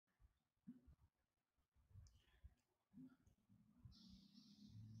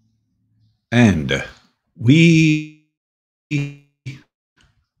And we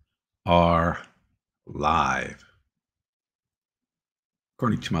are live.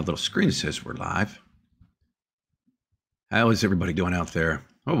 According to my little screen, it says we're live. How is everybody doing out there?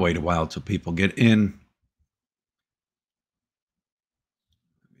 I'll wait a while till people get in.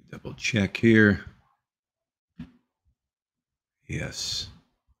 Let me double check here. Yes.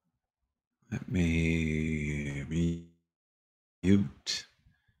 Let me mute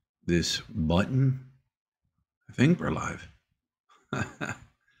this button. I think we're live.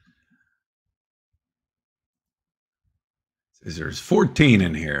 Says there's 14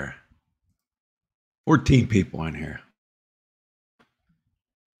 in here. 14 people in here.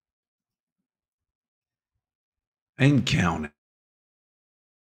 And counting.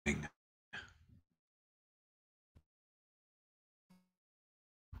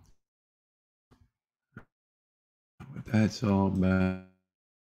 What that's all about.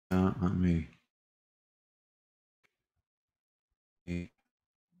 Let me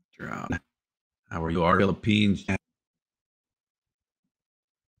drown. How are you, our Philippines?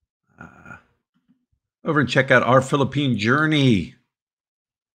 Over and check out our Philippine journey.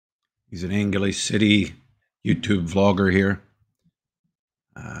 He's an Angeles City YouTube vlogger here.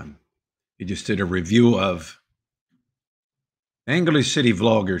 He just did a review of Angeles City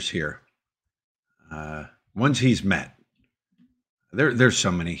vloggers here. Ones he's met. There's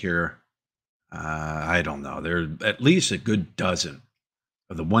so many here. I don't know. There's at least a good dozen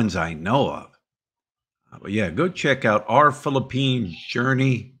of the ones I know of. But yeah, go check out our Philippine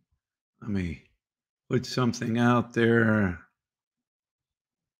journey. Let me put something out there.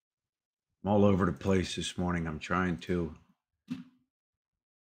 I'm all over the place this morning. I'm trying to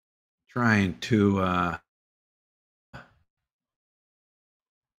where are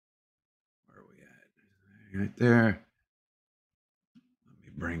we at? Right there. Let me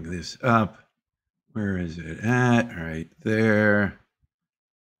bring this up. Where is it at? Right there.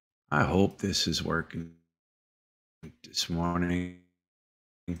 I hope this is working this morning.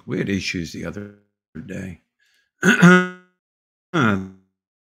 We had issues the other day.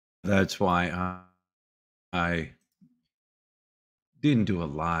 That's why I didn't do a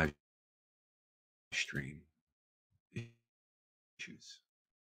live stream. Issues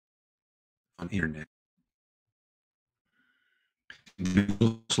on the internet. A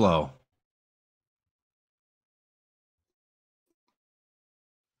little slow.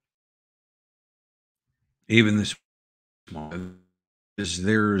 Even this morning,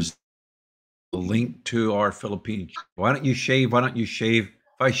 there's a link to our Philippine. Why don't you shave? Why don't you shave? If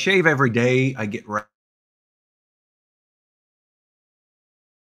I shave every day, I get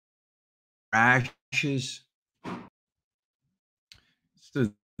rashes. It's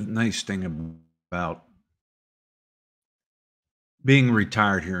the nice thing about being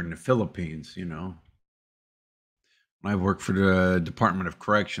retired here in the Philippines, you know. When I worked for the Department of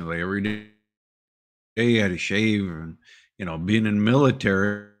Corrections, like every day I had to shave, and being in the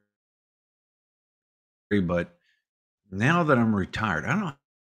military. But now that I'm retired, I don't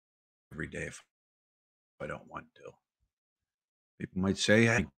every day if I don't want to. People might say,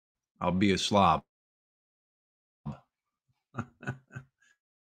 "Hey, I'll be a slob."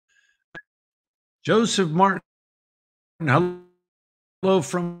 Joseph Martin, hello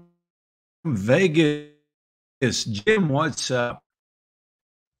from Vegas. Jim, what's up?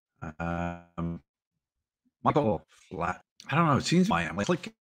 Michael Flat. I don't know. It seems like I'm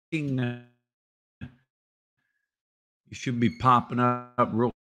clicking. You should be popping up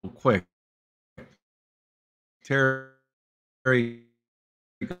real quick. Terry,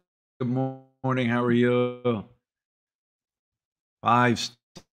 good morning. How are you?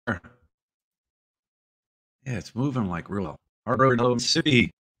 5-star. Yeah, it's moving like real. Hello,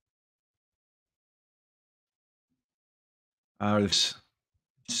 City. This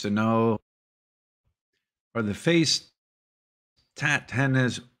to know are the face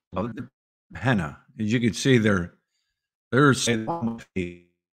hennas, henna. As you can see, they're just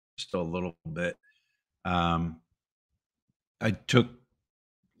a little bit. I took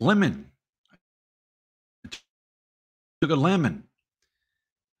lemon. I took a lemon.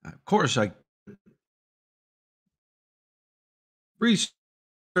 Of course, I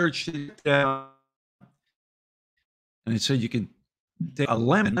researched it down, and it said you can take a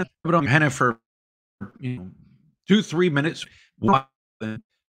lemon, put it on henna for 2-3 minutes. I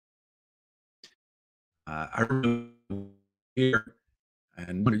here,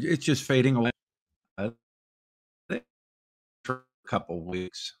 and it's just fading away for a couple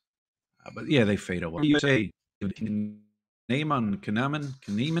weeks. But yeah, they fade away. You say name on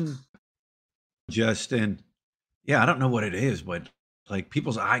Kaneman, Justin. Yeah, I don't know what it is, but like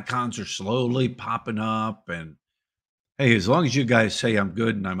people's icons are slowly popping up. And hey, as long as you guys say I'm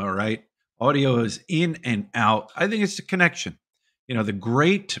good and I'm all right, audio is in and out. I think it's the connection. You know, the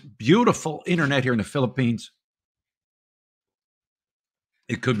great, beautiful internet here in the Philippines.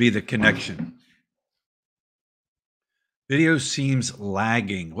 It could be the connection. Video seems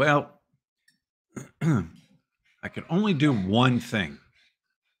lagging. Well, I can only do one thing.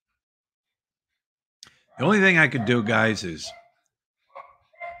 The only thing I could do, guys, is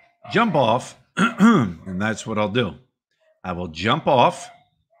jump off, and that's what I'll do. I will jump off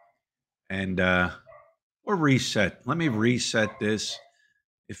and or reset. Let me reset this.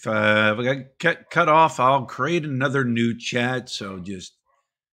 If I get cut off, I'll create another new chat. So just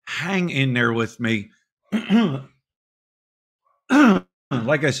hang in there with me.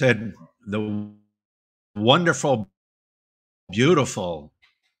 Like I said, the wonderful, beautiful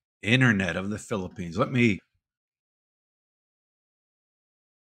internet of the Philippines. Let me.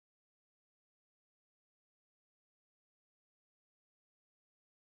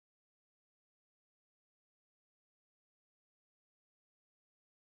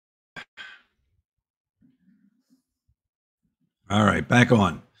 All right, back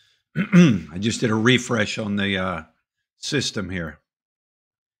on. I just did a refresh on the system here.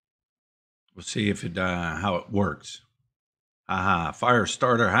 We'll see if it how it works. Haha, fire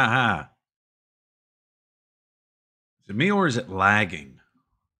starter. Haha. Is it me or is it lagging?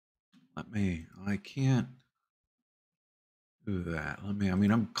 Let me. I can't do that. Let me. I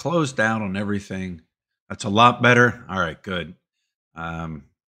mean, I'm closed out on everything. That's a lot better. All right, good. Hannah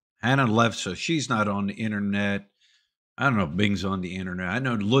left, so she's not on the internet. I don't know if Bing's on the internet. I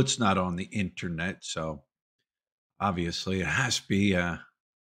know Lut's not on the internet, so obviously it has to be a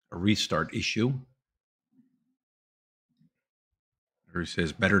restart issue. Or he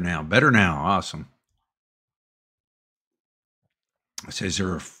says, better now. Better now. Awesome. It says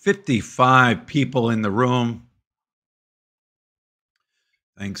there are 55 people in the room.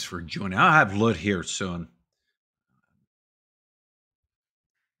 Thanks for joining. I'll have Lut here soon.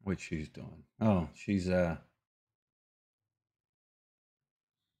 What she's doing. Oh, she's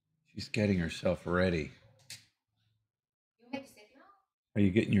getting herself ready. Are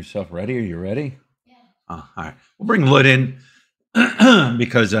you getting yourself ready? Are you ready? Yeah. Oh, all right. We'll bring Lut in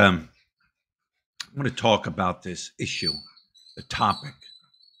because I'm going to talk about this issue, the topic,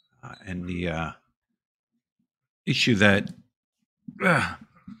 and the issue that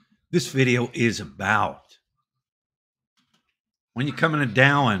this video is about. When you coming to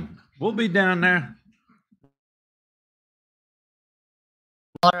Down, we'll be down there.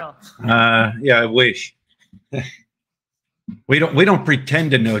 Tomorrow. Yeah, I wish. We don't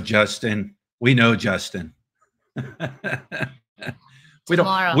pretend to know Justin. We know Justin. we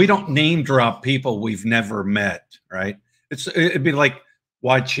don't name drop people we've never met, right? It'd be like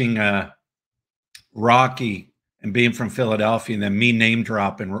watching Rocky and being from Philadelphia and then me name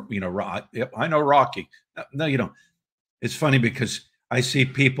dropping, yep, I know Rocky. No, you don't. It's funny because I see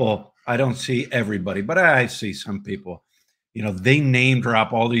people, I don't see everybody, but I see some people, they name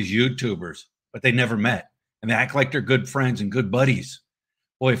drop all these YouTubers, but they never met. And they act like they're good friends and good buddies.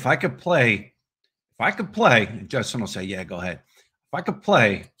 Boy, if I could play, and Justin will say, yeah, go ahead. If I could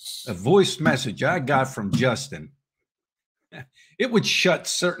play a voice message I got from Justin, it would shut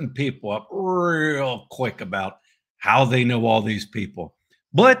certain people up real quick about how they know all these people.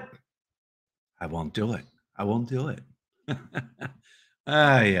 But I won't do it. I won't do it.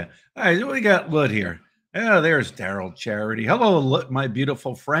 Yeah. All right, we got Lut here. Oh, there's Daryl Charity. Hello, Lut, my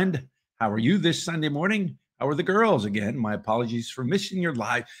beautiful friend. How are you this Sunday morning? How are the girls? Again, my apologies for missing your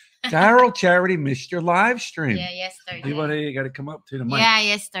live. Daryl Charity missed your live stream. Yeah, yesterday. You got to come up to the mic. Yeah,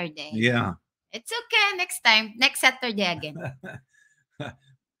 yesterday. Yeah. It's okay. Next time. Next Saturday again.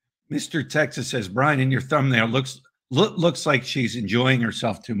 Mr. Texas says, Brian, in your thumbnail looks like she's enjoying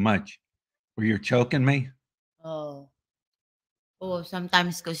herself too much. Were you choking me? Oh,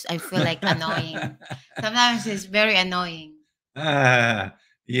 sometimes because I feel like annoying. Sometimes it's very annoying. Yeah.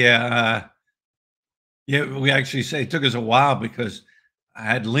 Yeah, we actually say it took us a while because I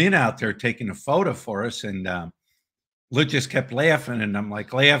had Lynn out there taking a photo for us, and Lut just kept laughing, and I'm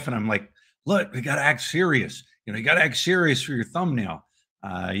like, look, we got to act serious. You got to act serious for your thumbnail.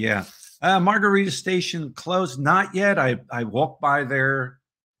 Yeah. Margarita Station closed. Not yet. I walked by there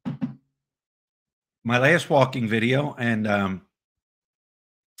my last walking video, and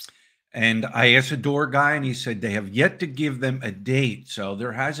I asked the door guy, and he said they have yet to give them a date. So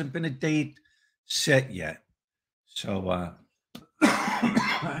there hasn't been a date set yet. So I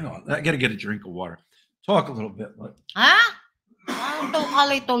got to get a drink of water. Talk a little bit. Huh? I'll talk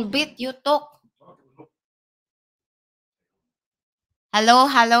a little bit. You talk. Hello,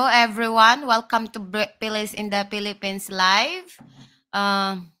 hello, everyone. Welcome to Phillies in the Philippines live.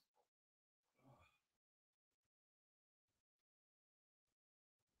 Um,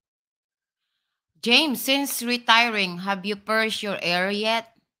 James, since retiring, have you purged your hair yet?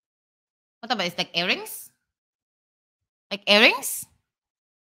 What about it's like earrings? Like earrings?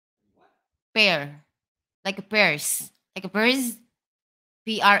 Pair. Like a purse. Like a purse?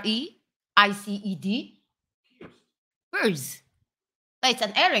 Preiced? Purse. Like it's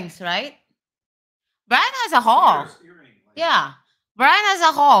an earrings, right? Brian has a hole. Yeah. Brian has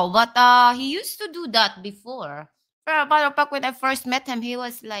a hole, but he used to do that before. For a matter of fact, when I first met him, he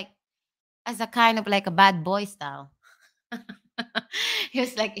was like as a kind of like a bad boy style. He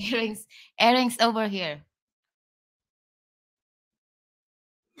was like earrings over here.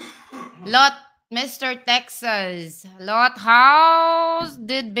 Lot, Mr. Texas. Lot, how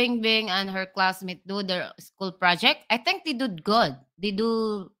did Bing Bing and her classmate do their school project? I think they did good. They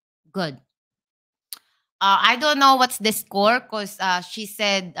do good. I don't know what's the score because she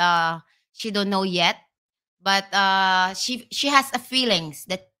said she don't know yet, but she has a feelings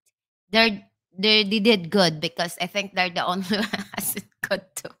that they're they did good because I think they're the only one who has it good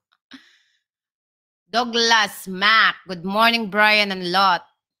too. Douglas Mac. Good morning, Brian and Lot.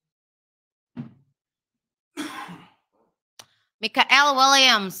 Mikael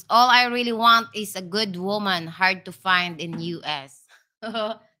Williams. All I really want is a good woman, hard to find in US.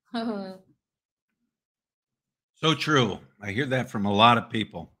 So true. I hear that from a lot of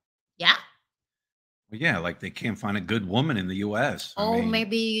people. Yeah. Well, yeah, like they can't find a good woman in the U.S. I Oh, mean,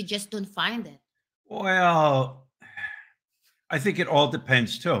 maybe you just don't find it. well, I think it all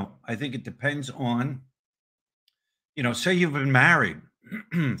depends too. I think it depends on, say you've been married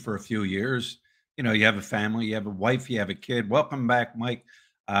for a few years, you have a family, you have a wife, you have a kid. Welcome back, Mike.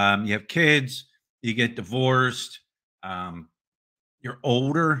 You have kids, you get divorced, you're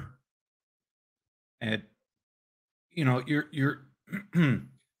older, and you're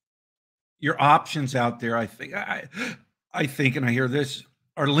your options out there. I think, and I hear this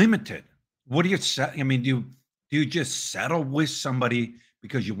are limited. What do you set? I mean, do you just settle with somebody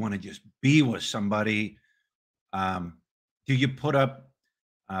because you want to just be with somebody? Um, do you put up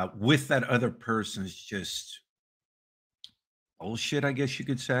with that other person's just bullshit? I guess you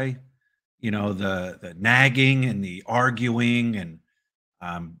could say. The nagging and the arguing and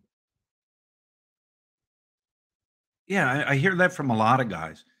um, yeah, I hear that from a lot of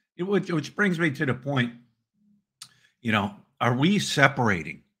guys. Which brings me to the point. Are we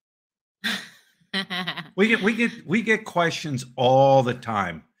separating? We get questions all the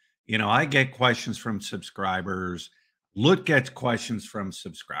time. I get questions from subscribers. Look gets questions from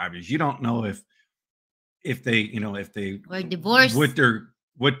subscribers. You don't know if they if they We're divorced.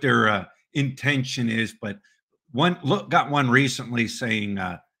 what their intention is, but one look got one recently saying,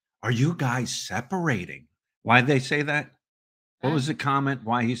 "Are you guys separating?" Why they say that? What was the comment?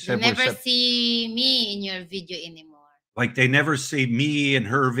 Why he You said never see me in your video anymore. like they never see me in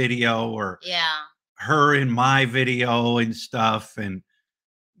her video or Yeah. her in my video and stuff. And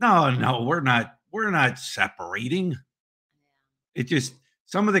no, we're not separating. It just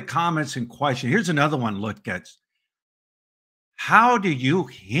some of the comments and question. Here's another one. Look, gets how do you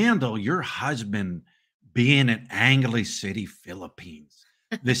handle your husband being in Angeles City, Philippines,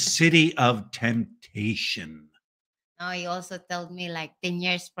 the city of temptation? Now he also told me like 10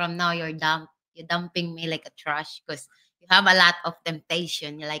 years from now you're dumping me like a trash because you have a lot of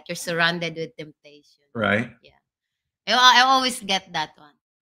temptation. You're surrounded with temptation. Right. Yeah. I always get that one.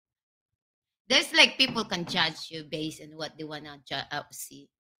 There's like people can judge you based on what they wanna see.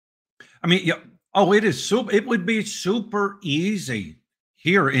 I mean, yeah. Oh, it is super. It would be super easy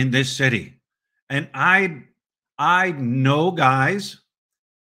here in this city, and I know guys,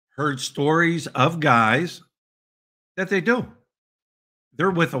 heard stories of guys that they do. They're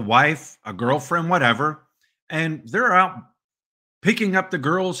with a wife, a girlfriend, whatever, and they're out picking up the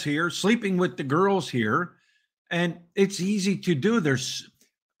girls here, sleeping with the girls here, and it's easy to do.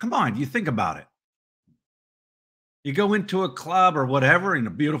 Come on, you think about it. You go into a club or whatever, and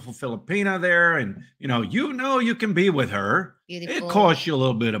a beautiful Filipina there, and you can be with her. It Beautiful, costs you a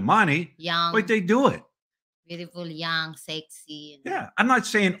little bit of money, but young, they do it. beautiful, young, sexy. Yeah, I'm not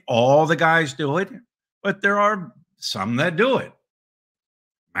saying all the guys do it, but there are some that do it.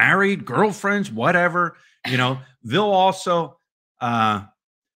 Married, girlfriends, whatever. They'll also uh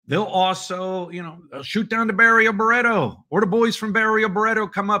they'll shoot down to Barrio Barreto, or the boys from Barrio Barreto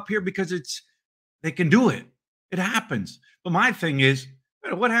come up here because they can do it. It happens. But my thing is,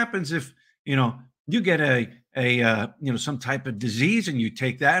 what happens if you get some type of disease and you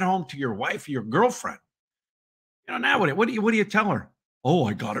take that home to your wife or your girlfriend? Now what do you tell her? Oh,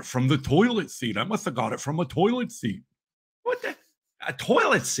 I got it from the toilet seat. I must have got it from a toilet seat. What the? A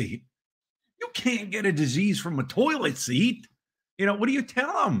toilet seat? You can't get a disease from a toilet seat. What do you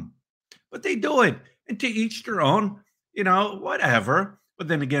tell them? But they do it. And to each their own, whatever. But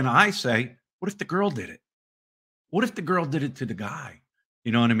then again, I say, what if the girl did it? What if the girl did it to the guy?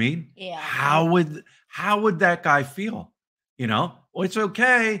 You know what I mean? Yeah. How would that guy feel? Well, it's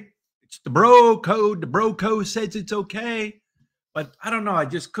okay. It's the bro code. The bro code says it's okay. But I don't know. I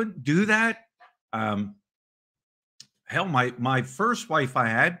just couldn't do that. Hell, my first wife I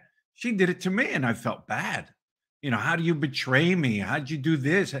had, she did it to me, and I felt bad. How do you betray me? How'd you do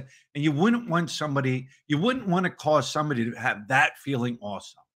this? And you wouldn't want to cause somebody to have that feeling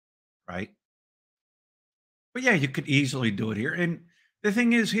also, right? But yeah, you could easily do it here. And the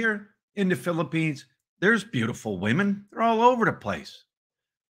thing is, here in the Philippines, there's beautiful women. They're all over the place.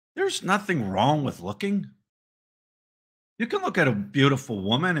 There's nothing wrong with looking. You can look at a beautiful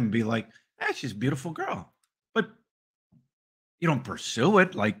woman and be like, she's a beautiful girl. But you don't pursue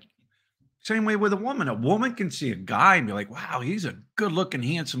it. Like, same way with a woman. A woman can see a guy and be like, wow, he's a good looking,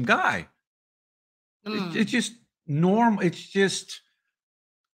 handsome guy. It's just normal. It's just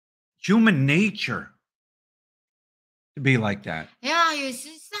human nature to be like that. Yeah, you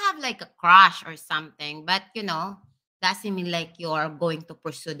just have like a crush or something, but doesn't mean like you're going to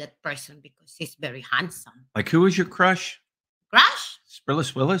pursue that person because he's very handsome. Like, who is your crush? Crush?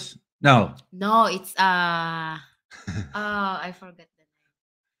 Sprillis Willis? No. No, it's I forgot the name.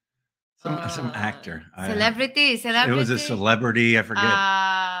 Some actor. Celebrity. It was a celebrity. I forget.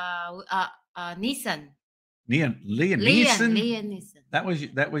 Neeson. Liam Neeson. Liam Neeson.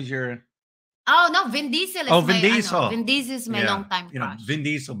 That was your. Oh no, Vin Diesel. Vin Diesel. Vin Diesel is my long time crush. Vin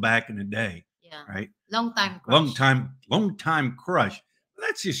Diesel back in the day. Yeah. Right. Long time crush. Long time crush.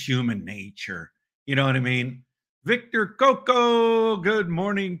 That's just human nature. You know what I mean? Victor Coco, good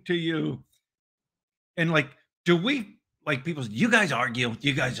morning to you. And like, do we like people? You guys argue.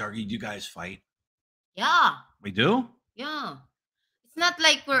 You guys fight. Yeah. We do. Yeah. It's not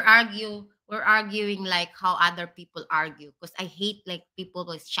like we're arguing like how other people argue, because I hate like people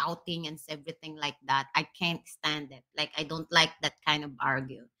with shouting and everything like that. I can't stand it. Like, I don't like that kind of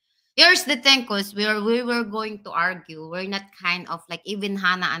argue. Here's the thing, because we were going to argue. We're not kind of like, even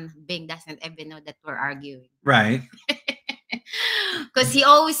Hannah and Bing doesn't even know that we're arguing. Right. Because he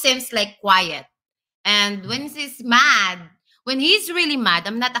always seems like quiet. And when he's really mad,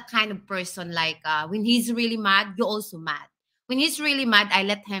 I'm not a kind of person like when he's really mad, you're also mad. When he's really mad, I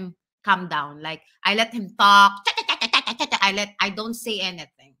let him calm down. Like, I let him talk. I don't say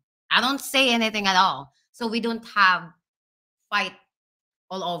anything. I don't say anything at all. So we don't have fight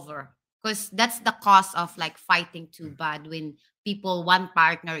all over. Because that's the cause of like fighting too bad, when one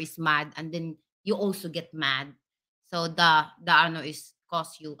partner is mad and then you also get mad. So the ano is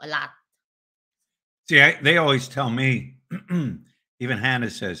cost you a lot. See, they always tell me, even Hannah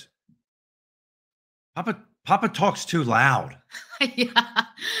says, Papa talks too loud. Yeah.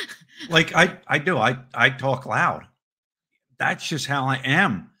 Like I do. I talk loud. That's just how I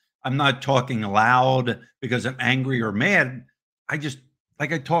am. I'm not talking loud because I'm angry or mad. I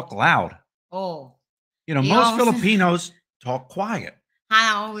talk loud. Oh. Most Filipinos talk quiet.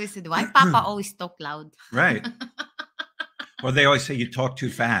 Hannah always said, why Papa always talk loud? Right. Or they always say you talk too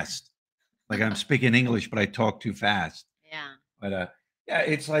fast. Like, I'm speaking English, but I talk too fast. Yeah. But yeah,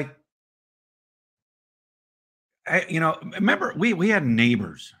 it's like, remember we had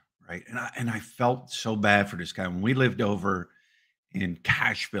neighbors, right? And I felt so bad for this guy when we lived over in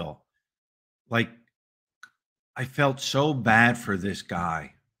Cashville. Like, I felt so bad for this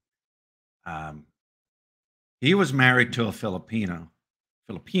guy. He was married to a Filipina,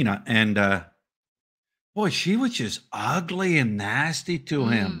 and boy, she was just ugly and nasty to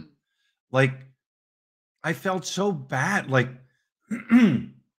him. Like, I felt so bad. Like,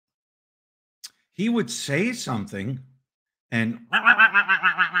 he would say something and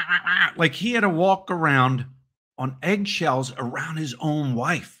like he had to walk around on eggshells around his own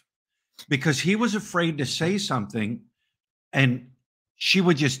wife because he was afraid to say something, and she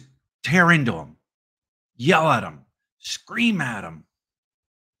would just tear into him, yell at him, scream at him.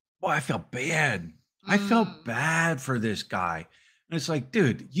 Boy, I felt bad. I felt bad for this guy. And it's like,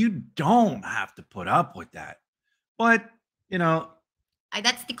 dude, you don't have to put up with that. But,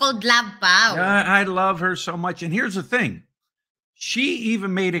 that's the called love, pal. I love her so much. And here's the thing. She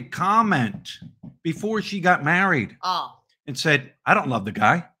even made a comment before she got married. Oh. And said, I don't love the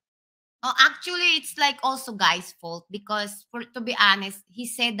guy. Oh, actually, it's like also guy's fault, because to be honest, he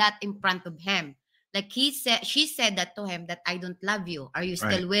said that in front of him. Like, she said that to him, that I don't love you. Are you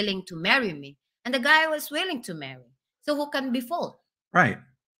still willing to marry me? And the guy was willing to marry. So who can be fault? Right.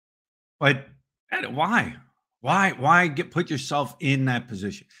 But why? Why put yourself in that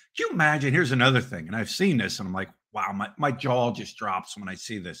position? Can you imagine? Here's another thing, and I've seen this, and I'm like, wow, my jaw just drops when I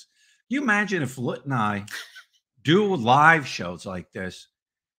see this. Can you imagine if Lit and I do live shows like this,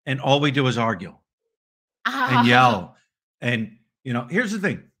 and all we do is argue and Ah, yell? And here's the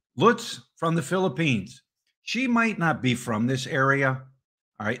thing: Lutz from the Philippines. She might not be from this area.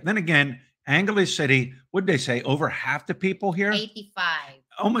 All right. Then again, Angeles City, would they say over half the people here? 85.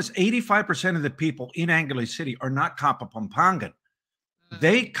 Almost 85% of the people in Angeles City are not Kapapampangan.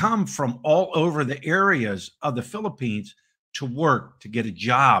 They Mm. come from all over the areas of the Philippines to work, to get a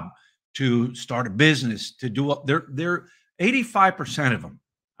job, to start a business, to do up. They're 85% of them.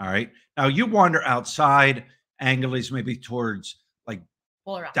 All right. Now you wander outside Angeles, maybe towards like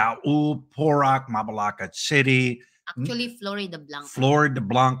Pora. Daul, Porac, Mabalacat City, Actually, Florida Blanca. Florida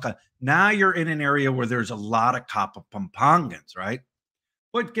Blanca. Now you're in an area where there's a lot of Kapapampangans, right?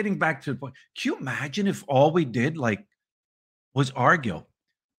 But getting back to the point, can you imagine if all we did was argue?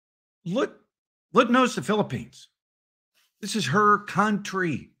 Look, look knows the Philippines. This is her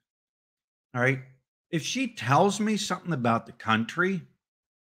country. All right. If she tells me something about the country,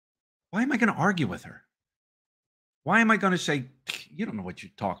 why am I going to argue with her? Why am I going to say, you don't know what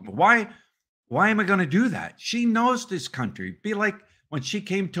you're talking about? Why am I going to do that? She knows this country. Be like when she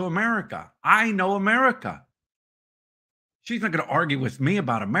came to America. I know America. She's not going to argue with me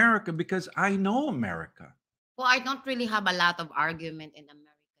about America because I know America. Well, I don't really have a lot of argument in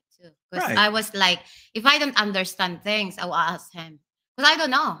America too. Because Right. I was like, if I don't understand things, I will ask him. Because I don't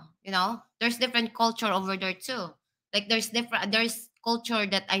know, there's different culture over there too. Like there's culture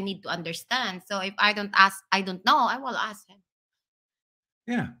that I need to understand. So if I don't ask, I don't know, I will ask him.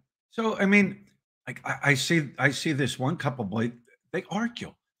 Yeah. So I mean, like I see this one couple boy, they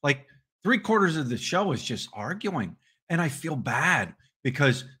argue. Like three-quarters of the show is just arguing. And I feel bad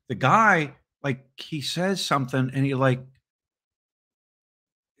because the guy, like he says something and he like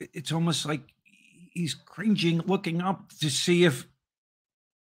it's almost like he's cringing, looking up to see if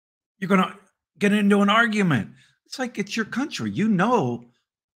you're gonna get into an argument. It's like it's your country. You know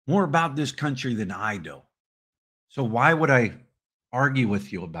more about this country than I do. So why would I argue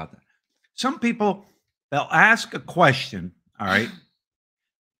with you about that? Some people, they'll ask a question, all right,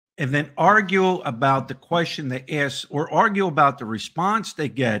 and then argue about the question they ask or argue about the response they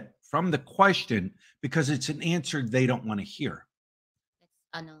get from the question because it's an answer they don't want to hear.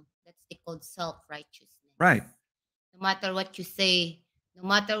 That's called self-righteousness. Right. No matter what you say, no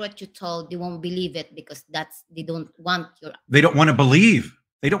matter what you told, they won't believe it because they don't want your. They don't want to believe.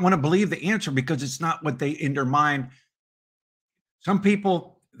 They don't want to believe the answer because it's not what they in their mind. Some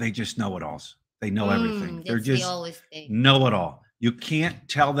people, they just know it alls. They know everything. They're That's they just always think. know it all. You can't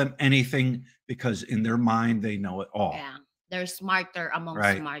tell them anything because in their mind they know it all. Yeah, they're smarter among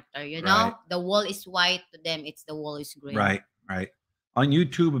Right. smarter. Right. The wall is white to them. It's the wall is green. Right. Right. On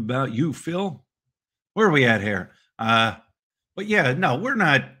YouTube about you, Phil. Where are we at here? But yeah, no, we're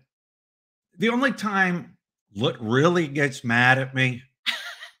not. The only time Lut really gets mad at me.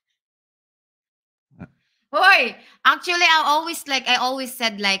 Boy, actually, I always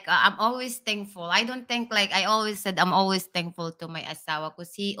said like I'm always thankful. I don't think like I always said I'm always thankful to my asawa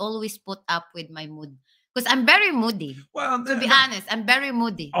because he always put up with my mood. Because I'm very moody. Well, To be honest, I'm very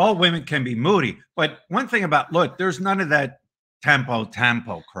moody. all women can be moody, but one thing about Lut, there's none of that tempo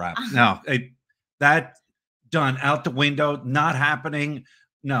crap. No, that done out the window, not happening.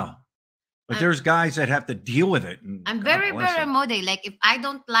 No, but there's guys that have to deal with it. And I'm God very, bless very them. moody. Like if I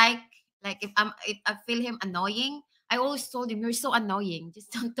don't like if I feel him annoying, I always told him, "You're so annoying.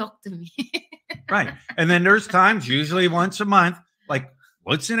 Just don't talk to me." Right. And then there's times, usually once a month, like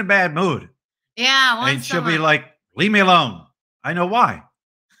Lut's in a bad mood. Yeah, And once she'll a be month. like, leave me alone. I know why.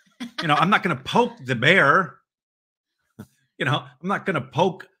 I'm not going to poke the bear. I'm not going to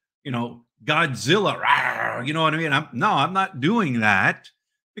poke, Godzilla. Rawr, you know what I mean? I'm not doing that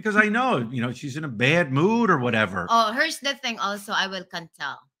because I know, she's in a bad mood or whatever. Oh, here's the thing also can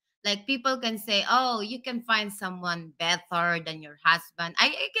tell. Like people can say, "Oh, you can find someone better than your husband." I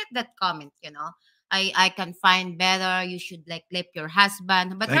get that comment. I can find better. You should like leave your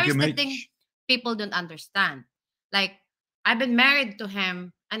husband. But Thank you, here's the thing Mitch. people don't understand. Like I've been married to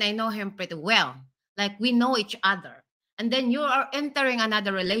him and I know him pretty well. Like we know each other. And then you are entering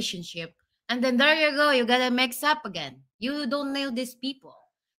another relationship and then there you go, you gotta mix up again. You don't know these people.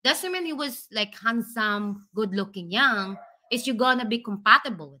 Doesn't mean he was like handsome, good looking, young. It's you gonna be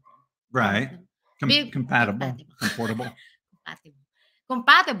compatible with him. Right. Be Compatible. Comfortable.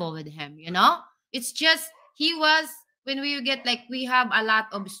 compatible with him. It's just he was when we get like we have a lot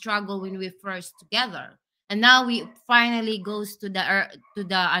of struggle when we first together. And now we finally goes to the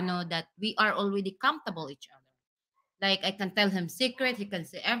I know that we are already comfortable each other. Like I can tell him secret, he can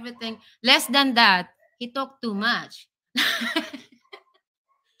say everything. Less than that, he talked too much.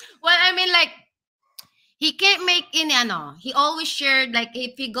 Well, I mean, like he can't make any ano. He always shared, like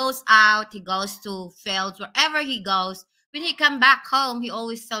if he goes out, he goes to fields, wherever he goes. When he come back home, he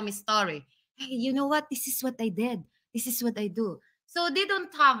always tell me story. Hey, you know what? This is what I did. This is what I do. So they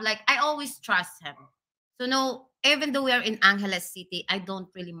don't have like I always trust him. So no, even though we are in Angeles City, I don't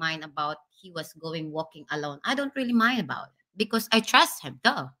really mind about he was going walking alone. I don't really mind about it because I trust him,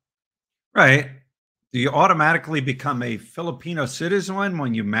 though. Right. Do you automatically become a Filipino citizen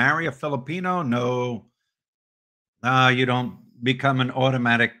when you marry a Filipino? No, you don't become an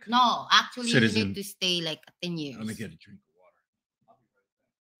automatic No, actually, you need citizen. to stay like 10 Let me years. get a drink of water.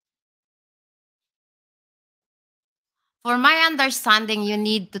 For my understanding, you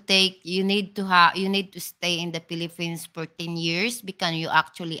need to stay in the Philippines for 10 years because you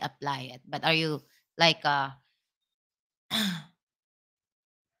actually apply it. But are you like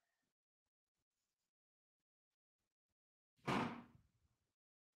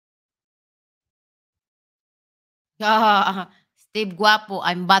yeah, Steve Guapo,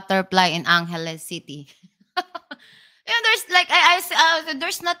 I'm butterfly in Angeles City. Yeah, there's like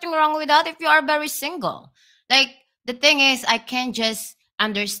there's nothing wrong with that if you are very single. Like the thing is, I can't just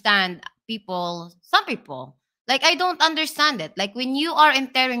understand people. Some people, like I don't understand it. Like when you are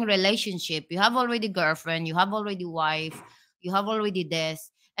entering relationship, you have already girlfriend, you have already wife, you have already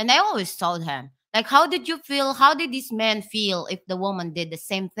this. And I always told him, like, how did you feel? How did this man feel if the woman did the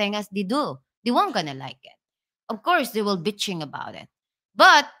same thing as they do? They won't gonna like it. Of course, they will bitching about it,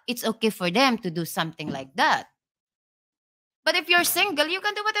 but it's okay for them to do something like that. But if you're single, you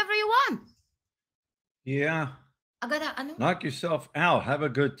can do whatever you want. Yeah. Agad, ano? Knock yourself out. Have a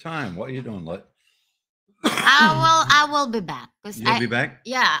good time. What are you doing? I will be back because You'll be back?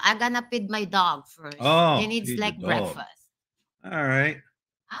 yeah, I'm gonna feed my dog first. He Oh, needs feed the like dog. breakfast. All right.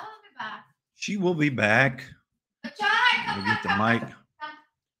 I will be back. She will be back. Let me get the mic.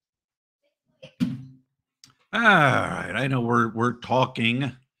 All right. I know we're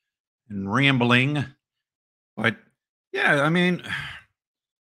talking and rambling, but yeah, I mean,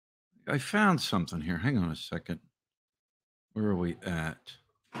 I found something here. Hang on a second. Where are we at?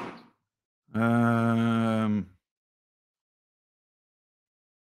 Um,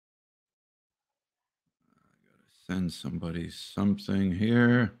 I gotta send somebody something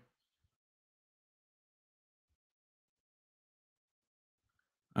here.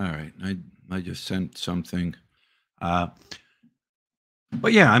 All right, I just sent something. Uh,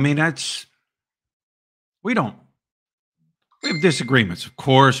 but yeah, I mean we don't we have disagreements. Of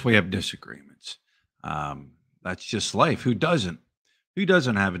course, we have disagreements. That's just life. Who doesn't? Who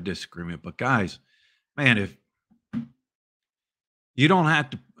doesn't have a disagreement? But guys, man, if you don't have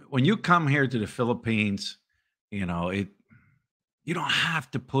to, when you come here to the Philippines, you know it. You don't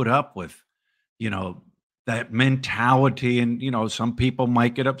have to put up with, you know, that mentality. And some people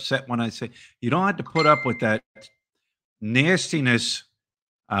might get upset when I say you don't have to put up with that nastiness.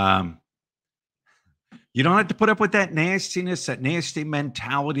 Um, you don't have to put up with that nastiness, that nasty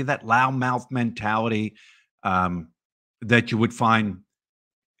mentality, that loudmouth mentality um, that you would find,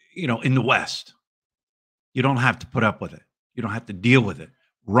 in the West. You don't have to put up with it. You don't have to deal with it.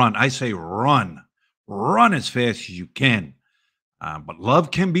 Run. I say run. Run as fast as you can. But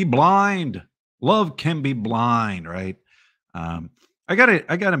love can be blind. Love can be blind, right? I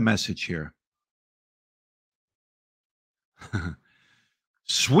got a message here.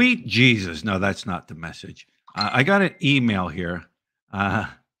 Sweet Jesus. No, that's not the message. I got an email here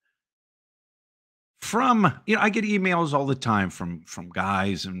from, I get emails all the time from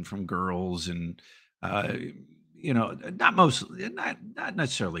guys and from girls and, uh, not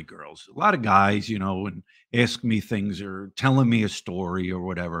necessarily girls, a lot of guys, and ask me things or telling me a story or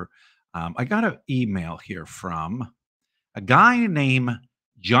whatever. I got an email here from a guy named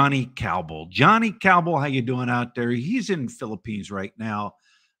Johnny Cowbell. Johnny Cowbell, how you doing out there? He's in Philippines right now.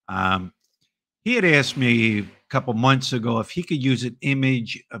 Um, he had asked me a couple months ago if he could use an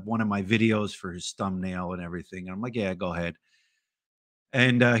image of one of my videos for his thumbnail and everything. And I'm like, yeah, go ahead.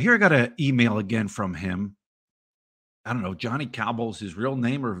 And here I got an email again from him. I don't know, Johnny Cowbell's his real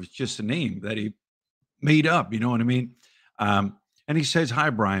name or if it's just a name that he made up. You know what I mean? And he says, "Hi,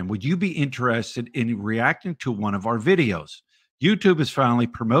 Brian. Would you be interested in reacting to one of our videos? YouTube is finally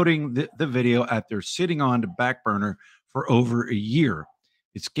promoting the video after sitting on the back burner for over a year.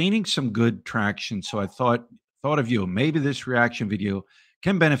 It's gaining some good traction, so I thought of you. Maybe this reaction video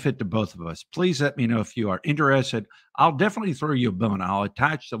can benefit to both of us. Please let me know if you are interested. I'll definitely throw you a bone. I'll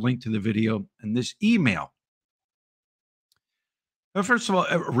attach the link to the video in this email. Well, first of all,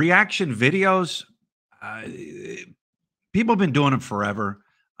 reaction videos, uh, people have been doing them forever.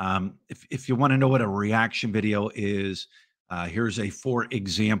 If you want to know what a reaction video is, here's a for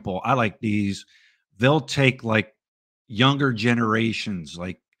example. I like these. They'll take like younger generations,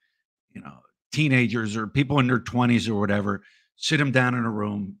 like you know, teenagers or people in their 20s or whatever, sit them down in a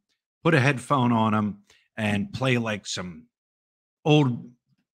room, put a headphone on them, and play like some old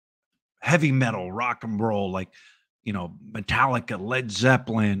heavy metal, rock and roll, like Metallica, Led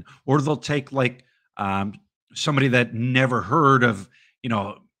Zeppelin, or they'll take like um, somebody that never heard of you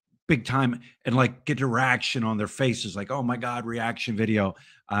know big time and like get a reaction on their faces, like oh my god, reaction video.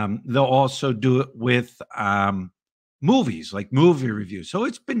 They'll also do it with movies, like movie reviews. So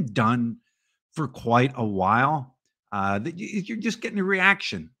it's been done for quite a while. You're just getting a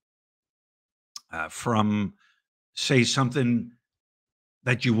reaction from say something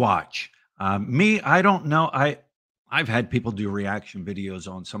that you watch. Me, I don't know. I've had people do reaction videos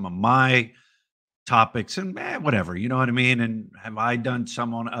on some of my topics and whatever, you know what I mean? And have I done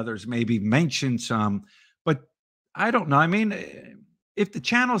some on others? Maybe mentioned some, but I don't know. I mean, if the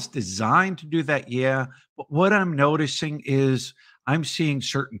channel's designed to do that, yeah. But what I'm noticing is I'm seeing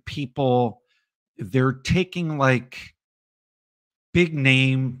certain people, they're taking like big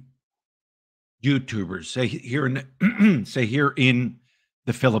name YouTubers, say here in say here in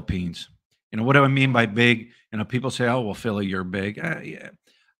the Philippines. What do I mean by big? People say, "Oh, well, Philly, you're big." Yeah,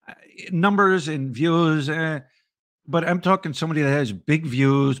 uh, numbers and views, but I'm talking somebody that has big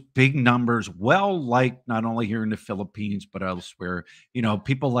views, big numbers, well liked not only here in the Philippines but elsewhere.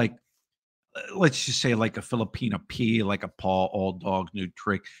 People like let's just say like a Filipino P, like a Paul Old Dog New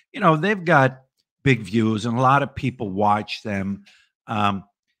Trick. They've got big views and a lot of people watch them. Um,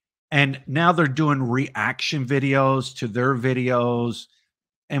 and now they're doing reaction videos to their videos.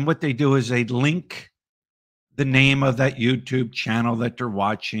 And what they do is they link the name of that YouTube channel that they're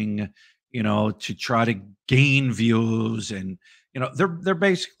watching, to try to gain views. And, they're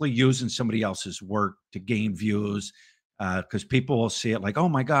basically using somebody else's work to gain views because people will see it like, oh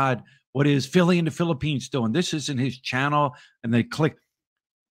my God, what is Philly in the Philippines doing? This isn't his channel. And they click.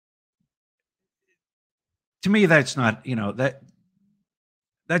 To me, that's not,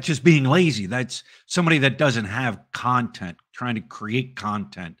 that's just being lazy. That's somebody that doesn't have content, trying to create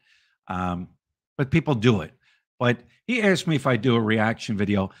content. Um, but people do it. But he asked me if I do a reaction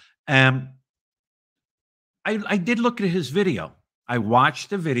video. Um, I did look at his video. I watched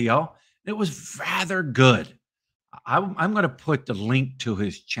the video. It was rather good. I'm going to put the link to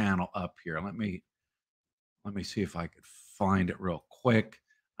his channel up here. Let me see if I could find it real quick.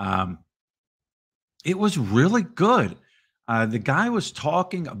 Um, it was really good. The guy was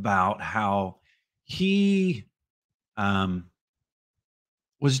talking about how he um,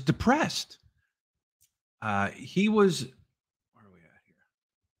 was depressed. He was, where are we at here?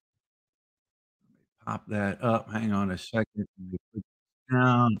 Pop that up. Hang on a second. Let me put this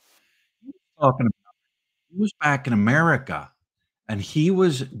down. He was talking about he was back in America and he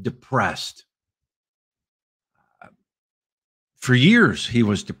was depressed. For years, he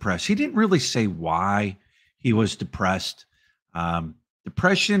was depressed. He didn't really say why he was depressed.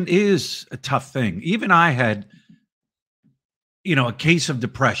 Depression is a tough thing. Even I had, a case of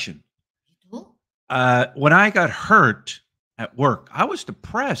depression. Oh, When I got hurt at work, I was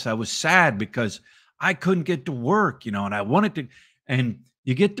depressed. I was sad because I couldn't get to work, and I wanted to. And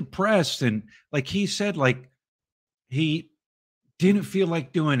you get depressed, and like he said, like he didn't feel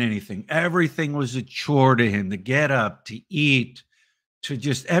like doing anything. Everything was a chore to him to get up, to eat, to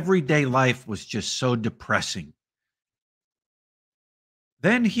just everyday life was just so depressing.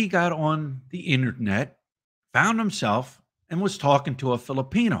 Then he got on the internet, found himself, and was talking to a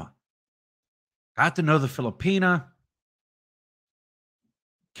Filipino. Got to know the Filipina,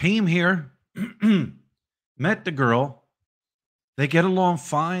 came here, met the girl. They get along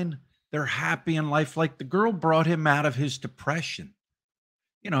fine. They're happy in life. Like the girl brought him out of his depression.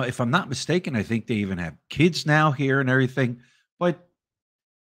 If I'm not mistaken, I think they even have kids now here and everything. But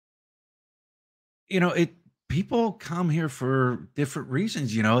it people come here for different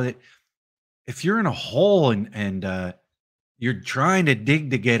reasons. That if you're in a hole and you're trying to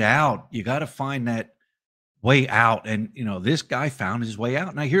dig to get out, you got to find that way out. And this guy found his way out.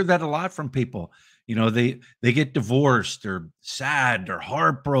 And I hear that a lot from people. They get divorced, they're sad, they're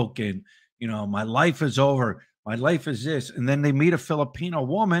heartbroken. My life is over. My life is this. And then they meet a Filipino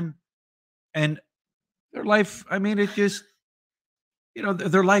woman and their life, I mean, it just,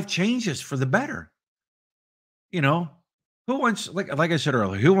 their life changes for the better. You know, who wants like I said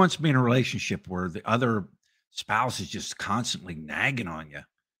earlier, who wants to be in a relationship where the other spouse is just constantly nagging on you?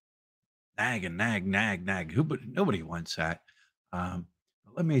 Nag and nag, nag, nag. Who but nobody wants that. Um,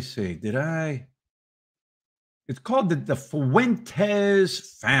 let me see. Did I? It's called the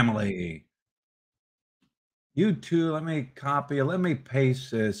Fuentes family. You too. Let me copy it. Let me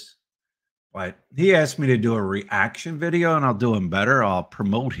paste this. But he asked me to do a reaction video, and I'll do him better. I'll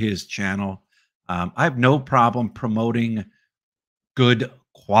promote his channel. I have no problem promoting good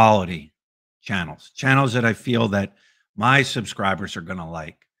quality channels that I feel that my subscribers are going to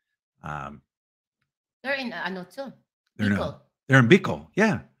like. Um, They're in ano too. they're no, Bicol. they're in Bicol.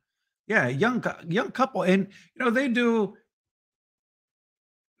 Yeah, yeah, young couple, and they do.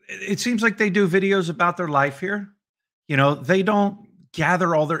 It seems like they do videos about their life here. They don't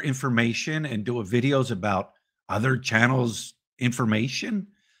gather all their information and do videos about other channels' information.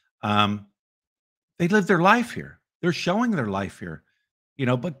 Um, they live their life here. They're showing their life here.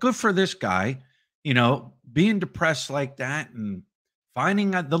 But good for this guy, being depressed like that and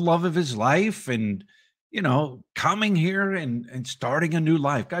finding the love of his life and, coming here and starting a new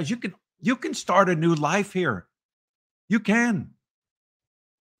life. Guys, you can start a new life here. You can.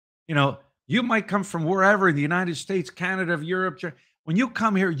 You might come from wherever in the United States, Canada, Europe. When you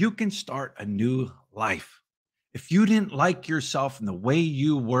come here, you can start a new life. If you didn't like yourself and the way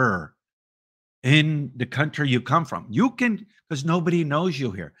you were in the country you come from, you can, because nobody knows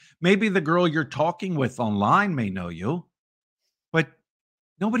you here. Maybe the girl you're talking with online may know you, but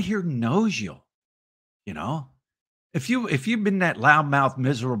nobody here knows you. You know, if you've been that loudmouth,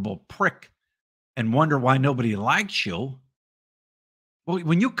 miserable prick and wonder why nobody likes you, well,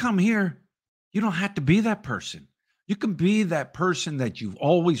 when you come here, you don't have to be that person. You can be that person that you've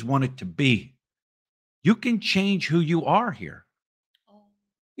always wanted to be. You can change who you are here Oh.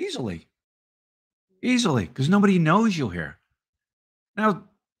 easily, because nobody knows you here. Now,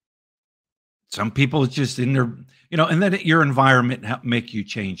 some people it's just in their, and then your environment make you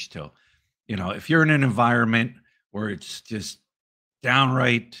change too. If you're in an environment where it's just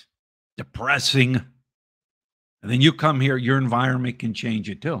downright depressing, and then you come here, your environment can change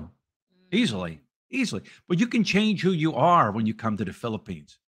it too. Easily, easily. But you can change who you are when you come to the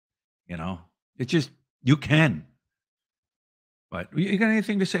Philippines. It's just, you can. But you got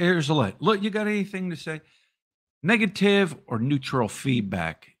anything to say? Here's a look. You got anything to say? Negative or neutral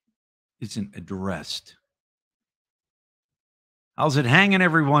feedback isn't addressed. How's it hanging,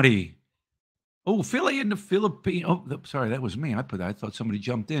 everybody? Oh, Philly in the Philippines. Oh, sorry, that was me. I thought somebody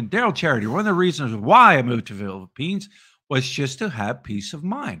jumped in. Daryl Charity. One of the reasons why I moved to the Philippines was just to have peace of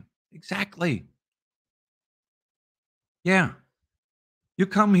mind. Exactly. Yeah. You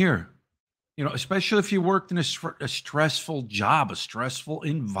come here, especially if you worked in a stressful job, a stressful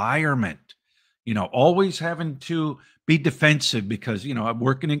environment, always having to be defensive because, I'm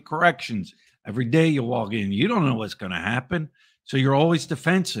working in corrections. Every day you walk in, you don't know what's going to happen. So you're always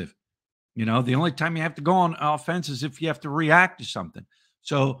defensive. The only time you have to go on offense is if you have to react to something.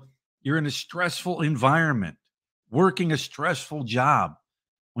 So you're in a stressful environment, working a stressful job.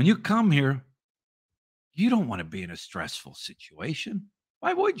 When you come here, you don't want to be in a stressful situation.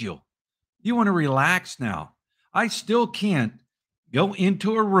 Why would you? You want to relax now. I still can't go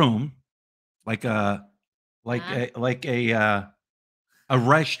into a room like a like Huh? a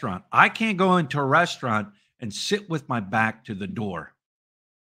restaurant. I can't go into a restaurant and sit with my back to the door.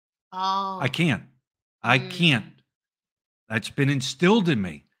 I Oh. can't. I can't. That's been instilled in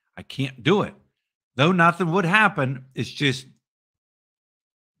me. I can't do it. Though nothing would happen, it's just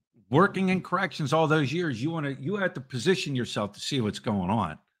working in corrections all those years. You have to position yourself to see what's going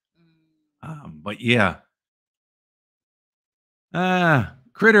on. But yeah.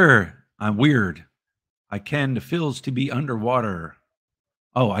 Critter. I'm weird. I can the feels to be underwater.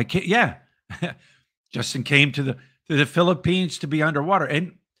 Oh, I can't. Yeah. Justin came to the Philippines to be underwater.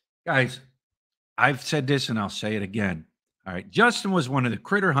 And guys, I've said this and I'll say it again. All right. Justin was one of the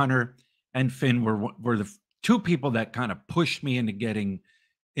Critter Hunter and Finn were the two people that kind of pushed me into getting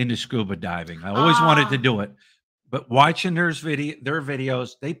into scuba diving. I always wanted to do it. But watching their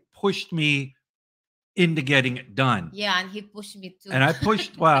videos, they pushed me into getting it done. Yeah, and he pushed me too. And I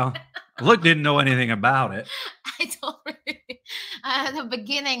pushed, well, look, didn't know anything about it. I don't really. At the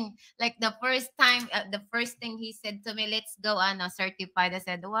beginning, like the first time, the first thing he said to me, "Let's go on a certified." I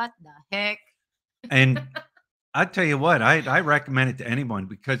said, "What the heck?" And I tell you what, I recommend it to anyone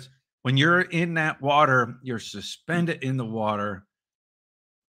because when you're in that water, you're suspended in the water,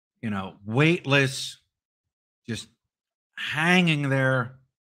 weightless, just hanging there.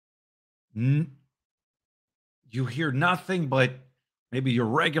 You hear nothing but maybe your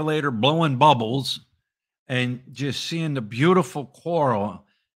regulator blowing bubbles and just seeing the beautiful coral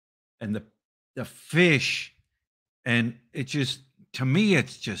and the fish. And it just, to me,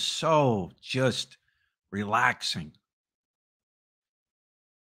 it's just so just relaxing.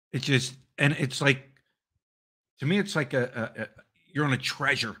 It's just, and it's like, to me, it's like you're on a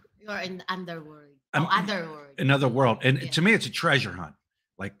treasure. You're in the underworld. Oh, I'm otherworld. another world, and Yeah. to me, it's a treasure hunt.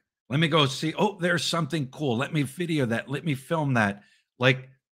 Like, let me go see. Oh, there's something cool. Let me video that. Let me film that. Like,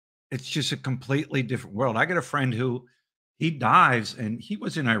 it's just a completely different world. I got a friend who he dives, and he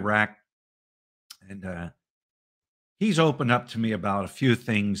was in Iraq, and he's opened up to me about a few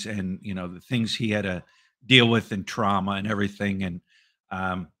things, and the things he had to deal with and trauma and everything. And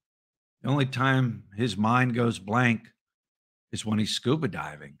um, the only time his mind goes blank is when he's scuba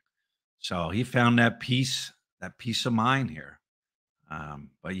diving. So he found that peace of mind here.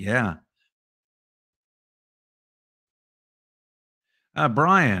 But yeah,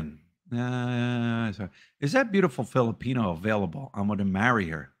 Brian, is that beautiful Filipino available? I'm going to marry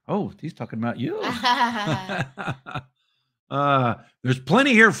her. Oh, he's talking about you. There's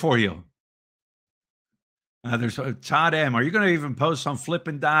plenty here for you. There's Todd M. Are you going to even post on Flip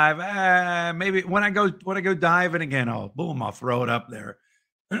and Dive? Maybe when I go diving again, I'll throw it up there.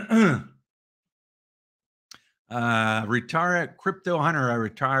 Retire crypto hunter. I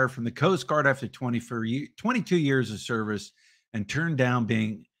retired from the Coast Guard after 22 years of service, and turned down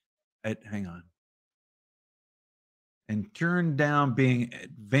being advanced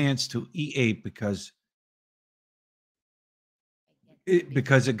to E8 because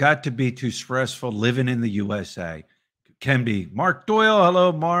it got to be too stressful living in the USA. Can be. Mark Doyle,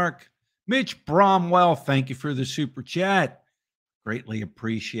 hello, Mark. Mitch Bromwell, thank you for the super chat. Greatly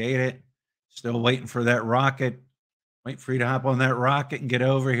appreciate it. Still waiting for that rocket. Waiting for you to hop on that rocket and get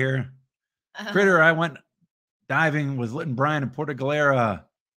over here. Critter, I went diving with Litton Bryan in Puerto Galera.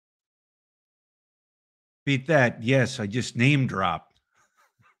 Beat that. Yes, I just name dropped.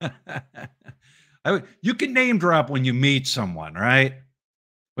 You can name drop when you meet someone, right?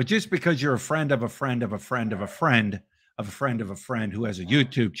 But just because you're a friend of a friend of a friend of a friend of a friend of a friend who has a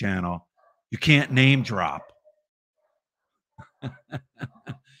YouTube channel, you can't name drop.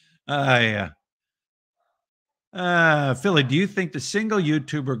 Yeah. Philly, do you think the single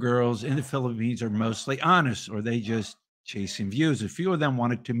YouTuber girls in the Philippines are mostly honest, or are they just chasing views? A few of them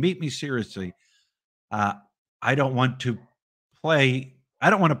wanted to meet me seriously. Uh, I don't want to play. I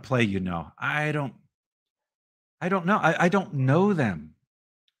don't want to play. I don't. I don't know. I don't know them.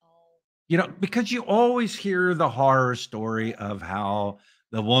 Because you always hear the horror story of how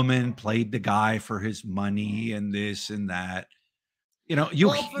the woman played the guy for his money and this and that. Well,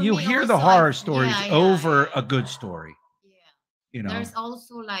 for You me hear the also, horror stories yeah, over a good story. yeah. There's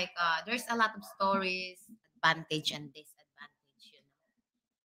also like there's a lot of stories, advantage and disadvantage.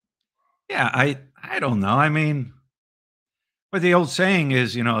 Yeah, I don't know. I mean, but the old saying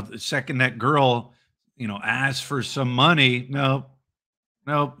is, the second that girl, asks for some money, no,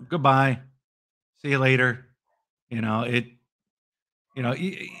 no, goodbye, see you later. It.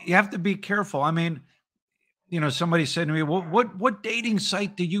 You have to be careful. I mean, somebody said to me, what dating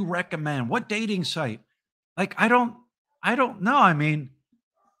site do you recommend? What dating site? Like, I don't know. I mean,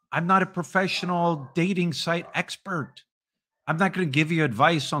 I'm not a professional dating site expert. I'm not going to give you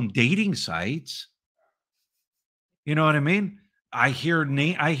advice on dating sites. You know what I mean? I hear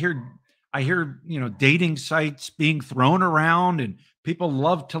dating sites being thrown around, and people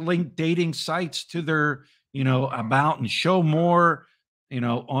love to link dating sites to their, about and show more,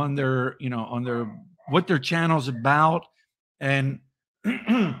 on their, what their channel's about. And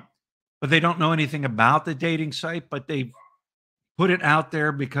but they don't know anything about the dating site, but they put it out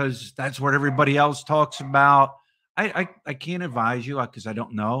there because that's what everybody else talks about. I can't advise you because I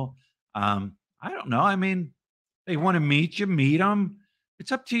don't know. I don't know. I mean, they want to meet you, meet them.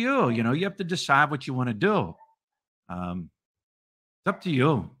 It's up to you. You have to decide what you want to do. It's up to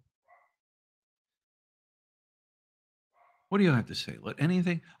you. What do you have to say?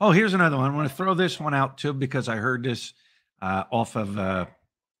 Anything? Oh, here's another one. I'm going to throw this one out too because I heard this off of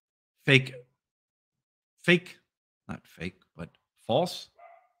fake, not fake, but false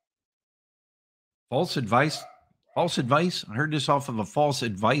advice. False advice. I heard this off of a false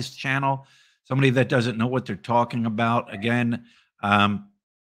advice channel. Somebody that doesn't know what they're talking about. Again,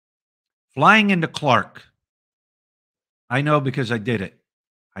 flying into Clark. I know because I did it.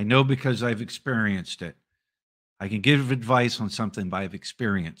 I know because I've experienced it. I can give advice on something by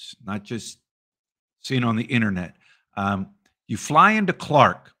experience, not just seen on the internet. You fly into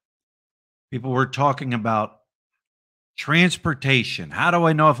Clark. People were talking about transportation. How do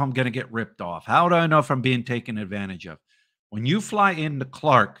I know if I'm going to get ripped off? How do I know if I'm being taken advantage of? When you fly into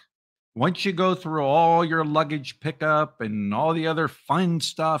Clark, once you go through all your luggage pickup and all the other fun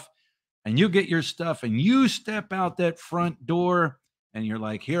stuff, and you get your stuff and you step out that front door and you're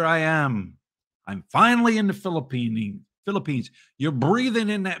like, here I am. I'm finally in the Philippines. Philippines. You're breathing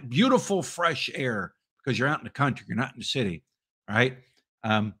in that beautiful fresh air because you're out in the country. You're not in the city, right?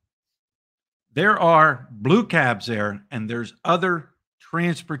 Um, there are blue cabs there, and there's other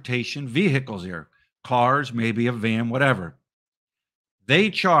transportation vehicles there, cars, maybe a van, whatever. They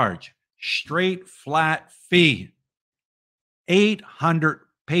charge straight flat fee, 800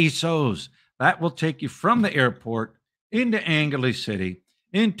 pesos. That will take you from the airport into Angeles City,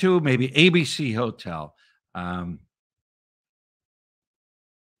 into maybe ABC Hotel, um,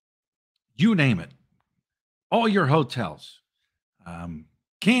 you name it, all your hotels, um,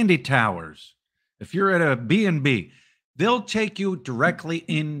 Candy Towers. If you're at a B&B, they'll take you directly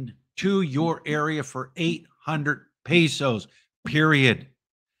into your area for 800 pesos, period.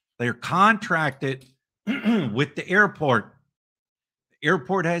 They're contracted with the airport. The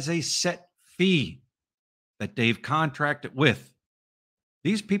airport has a set fee that they've contracted with.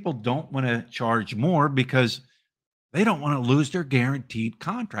 These people don't want to charge more because they don't want to lose their guaranteed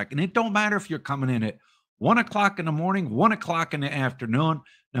contract. And it don't matter if you're coming in at 1 o'clock in the morning, 1 o'clock in the afternoon,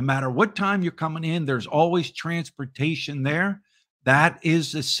 no matter what time you're coming in, there's always transportation there. That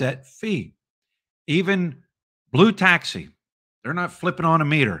is a set fee. Even Blue Taxi, they're not flipping on a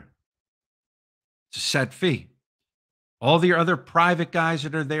meter. It's a set fee. All the other private guys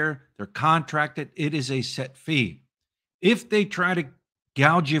that are there, they're contracted. It is a set fee. If they try to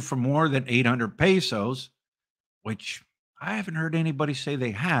gouge you for more than 800 pesos, which I haven't heard anybody say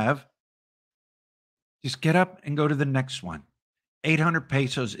they have, just get up and go to the next one. 800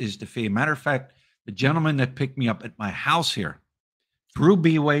 pesos is the fee. Matter of fact, the gentleman that picked me up at my house here through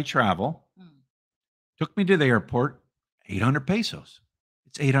B-Way Travel took me to the airport, 800 pesos.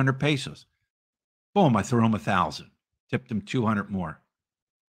 It's 800 pesos. Boom, I threw him 1,000, tipped him 200 more.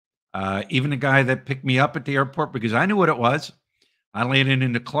 Even the guy that picked me up at the airport, because I knew what it was. I landed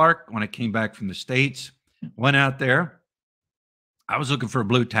into Clark when I came back from the States, went out there. I was looking for a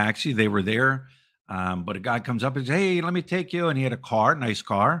blue taxi. They were there. But a guy comes up and says, "Hey, let me take you." And he had a car, nice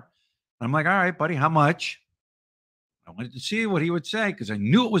car. And I'm like, "All right, buddy, how much?" I wanted to see what he would say because I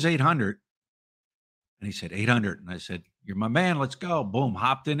knew it was 800. And he said, 800. And I said, "You're my man. Let's go." Boom,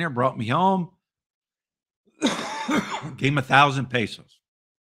 hopped in there, brought me home. Gave him 1,000 pesos.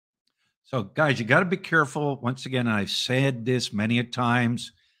 So, guys, you got to be careful. Once again, I've said this many a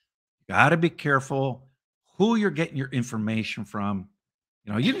times. You got to be careful who you're getting your information from.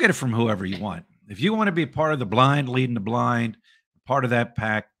 You know, you can get it from whoever you want. If you want to be part of the blind, leading the blind, part of that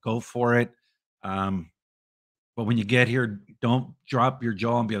pack, go for it. But when you get here, don't drop your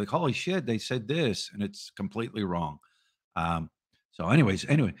jaw and be like, "Holy shit, they said this," and it's completely wrong. So, anyway,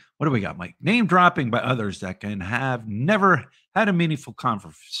 what do we got, Mike? Name dropping by others that can have never had a meaningful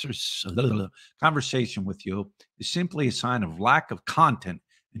conversation with you is simply a sign of lack of content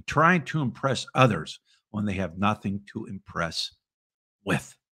and trying to impress others when they have nothing to impress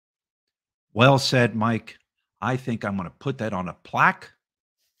with. Well said, Mike. I think I'm going to put that on a plaque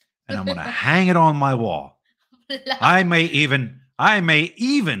and I'm going to hang it on my wall. I may even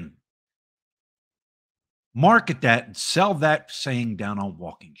market that and sell that saying down on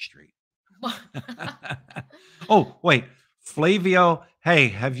Walking Street. Oh, wait, Flavio. Hey,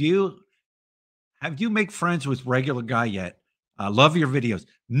 have you make friends with regular guy yet? I love your videos.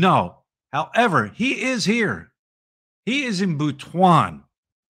 No. However, he is here. He is in Butuan.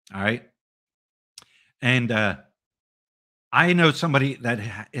 All right. And I know somebody that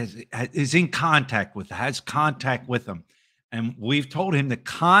is in contact with, has contact with him. And we've told him to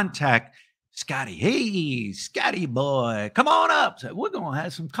contact Scotty. "Hey, Scotty boy, come on up. So we're going to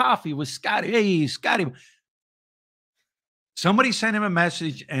have some coffee with Scotty. Hey, Scotty." Somebody sent him a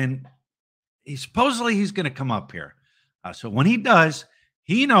message and he's going to come up here. So when he does,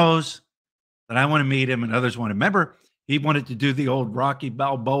 he knows that I want to meet him and others want to. Remember, he wanted to do the old Rocky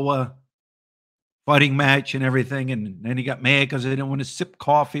Balboa fighting match and everything. And then he got mad because I didn't want to sip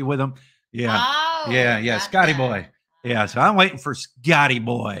coffee with him. Yeah. Oh, Yeah. Scotty boy. Yeah. So I'm waiting for Scotty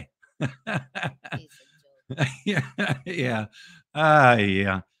boy. Yeah. Yeah.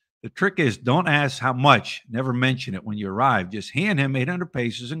 Yeah. The trick is don't ask how much. Never mention it when you arrive. Just hand him 800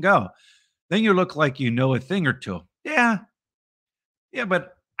 pesos and go. Then you look like you know a thing or two. Yeah. Yeah.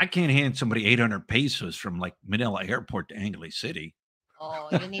 But I can't hand somebody 800 pesos from like Manila Airport to Angeles City. Oh,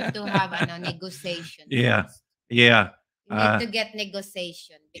 you need to have a negotiation. Yeah. First. Yeah. You need to get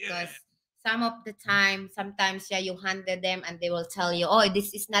negotiation because some of the time, sometimes you handed them and they will tell you, "Oh,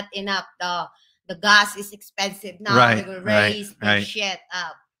 this is not enough. The gas is expensive now. Right, They will raise the right. shit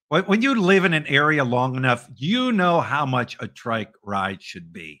up." When you live in an area long enough, you know how much a trike ride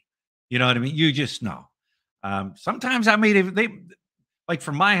should be. You know what I mean? You just know. Sometimes I mean, if they like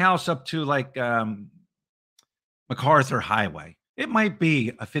from my house up to like MacArthur Highway. It might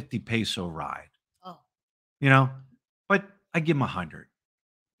be a 50 peso ride, Oh. you know, but I give them 100,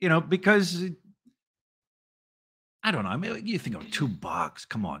 because I don't know. I mean, you think of $2.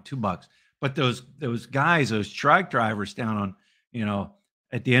 Come on, $2. But those guys, those truck drivers down on, you know,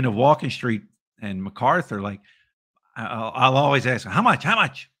 at the end of Walking Street and MacArthur, like I'll always ask them, how much? How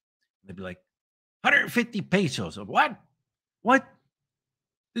much? They'd be like, 150 pesos. What? What?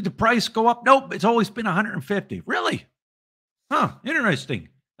 Did the price go up? Nope, it's always been 150. Really? Huh, interesting.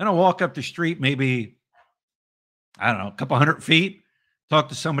 Then I'll walk up the street, maybe, I don't know, a couple 100 feet, talk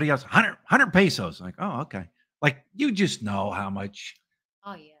to somebody else, 100 pesos. Like, oh, okay. Like, you just know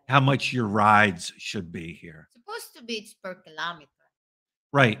Oh yeah. how much your rides should be here. Supposed to be it's per kilometer.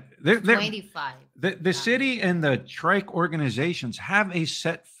 Right. They're 25. the city and the trike organizations have a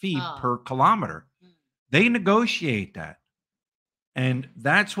set fee Oh. per kilometer. Mm. They negotiate that. And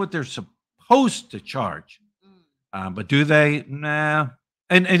that's what they're supposed to charge. But do they? Nah.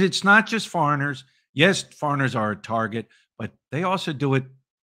 And it's not just foreigners. Yes, foreigners are a target, but they also do it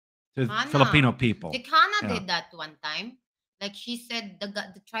to Hana. Filipino people. Like Hannah Yeah. did that one time. Like she said,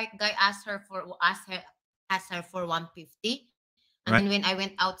 the trike guy asked her for 150. And Right. then when I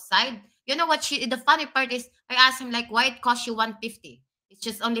went outside, you know what? The funny part is, I asked him like, why it cost you 150? It's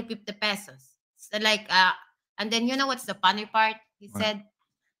just only 50 pesos. So like, and then you know what's the funny part? He What? said,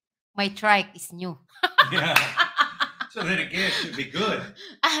 my trike is new. Yeah. So then again, it should be good.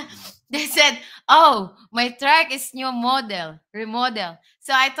 They said, oh, my trike is new remodel.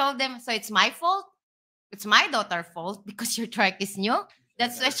 So I told them, so it's my fault? It's my daughter's fault because your trike is new?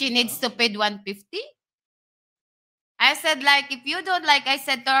 That's why she needs to pay 150? I said, like, if you don't, like, I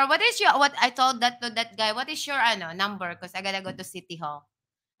said to her, what I told that to that guy, what is your number? Because I gotta go to City Hall.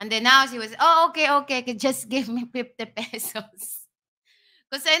 And then now she was, oh, okay, just give me 50 pesos.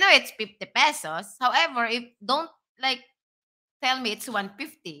 Because I know it's 50 pesos. However, if don't, like, tell me it's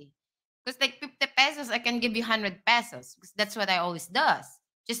 150. Because, like, 50 pesos, I can give you 100 pesos. Because that's what I always does.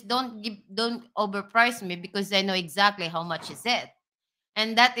 Just don't overprice me because I know exactly how much is it.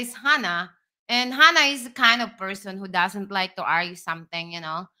 And that is Hannah. And Hannah is the kind of person who doesn't like to argue something,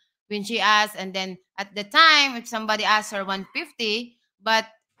 when she asks. And then at the time, if somebody asks her 150, but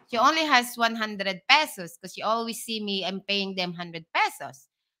she only has 100 pesos because she always see me, I'm paying them 100 pesos.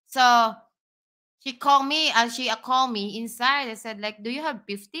 So she called me inside. I said, like, do you have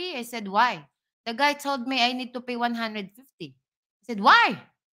 50? I said, why? The guy told me I need to pay 150. I said, why?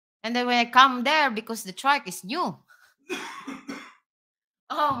 And then when I come there, because the truck is new.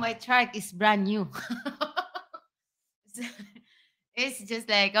 Oh, my truck is brand new. It's just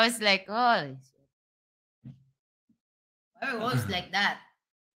like, I was like, holy shit. I was like that.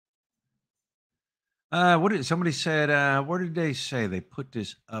 What did somebody said? What did they say? They put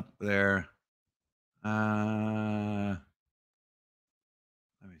this up there. Let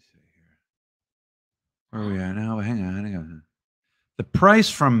me see here. Where are we at now? Hang on. The price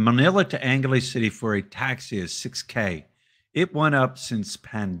from Manila to Angeles City for a taxi is $6K. It went up since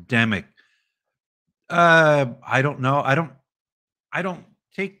pandemic. I don't know. I don't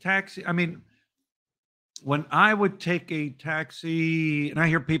take taxi. I mean, when I would take a taxi, and I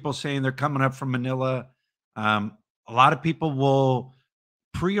hear people saying they're coming up from Manila, a lot of people will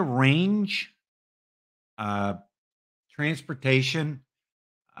prearrange transportation.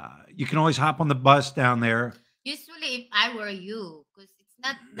 You can always hop on the bus down there. Usually, if I were you, because it's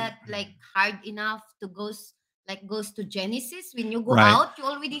not that like hard enough to goes to Genesis. When you go Right. out, you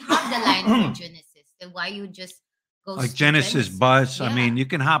already have the line for Genesis. So why you just go Like to Genesis bus. Yeah. I mean, you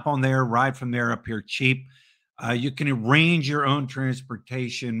can hop on there, ride from there up here cheap. You can arrange your own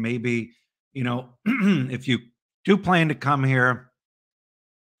transportation. Maybe, if you do plan to come here,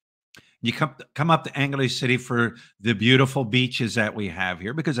 you come up to Angeles City for the beautiful beaches that we have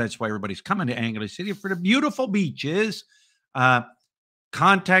here, because that's why everybody's coming to Angeles City, for the beautiful beaches.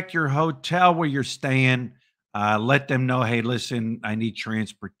 Contact your hotel where you're staying. Let them know, hey, listen, I need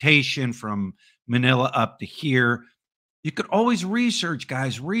transportation from Manila up to here. You could always research,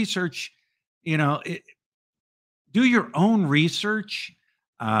 guys. Research, do your own research.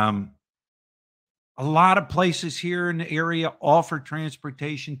 A lot of places here in the area offer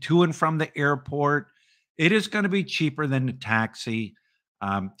transportation to and from the airport. It is going to be cheaper than the taxi.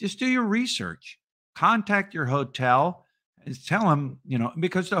 Just do your research. Contact your hotel and tell them,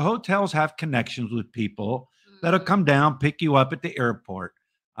 because the hotels have connections with people that'll come down, pick you up at the airport.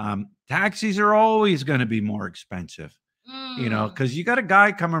 Taxis are always going to be more expensive, because you got a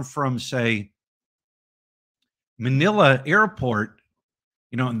guy coming from, say, Manila airport,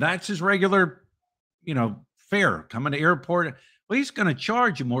 and that's his regular, fare coming to airport. Well, he's going to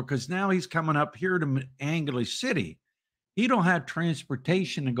charge you more because now he's coming up here to Angeles City. He don't have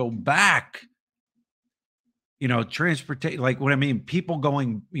transportation to go back. Transportation, like what I mean, people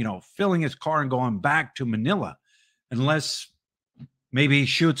going, filling his car and going back to Manila, unless maybe he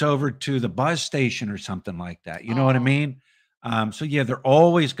shoots over to the bus station or something like that. You know what I mean? So yeah, they're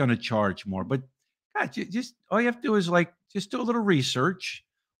always going to charge more. But God, just all you have to do is like just do a little research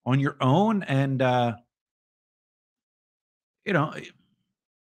on your own, and you know,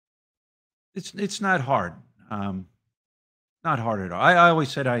 it's not hard. Not hard at all. I always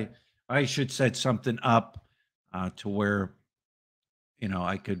said I should set something up to where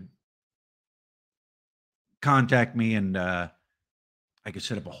I could contact me, and I could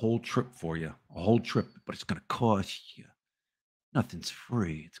set up a whole trip for you, a whole trip, but it's going to cost you. Nothing's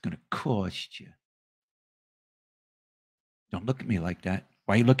free. It's going to cost you. Don't look at me like that.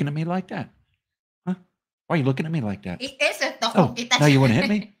 Why are you looking at me like that? Huh? Why are you looking at me like that? Oh, now you want to hit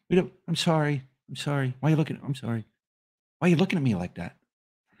me? I'm sorry. I'm sorry. Why are you looking? I'm sorry. Why are you looking at me like that?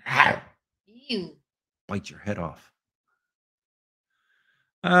 You. Bite your head off.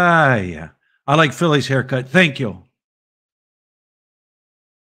 Yeah. I like Philly's haircut. Thank you.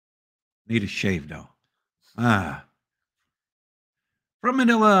 Need a shave though. From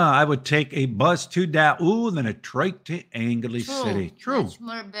Manila, I would take a bus to Daegu, then a trike to Angeles City. True. Much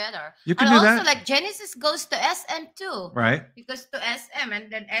more better. You can do that. Also, like Genesis goes to SM too. Right. Because to SM,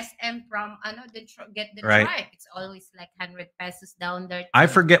 and then SM from get the right. trike. It's always like 100 pesos down there too. I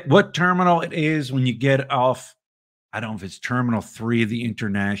forget what terminal it is when you get off. I don't know if it's Terminal 3 of the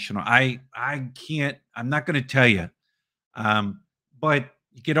International. I can't. I'm not going to tell you. But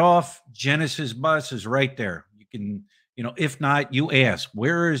you get off, Genesis bus is right there. You can. If not, you ask,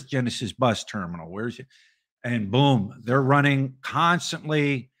 where is Genesis bus terminal? Where's it? And boom, they're running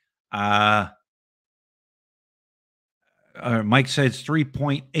constantly. Mike says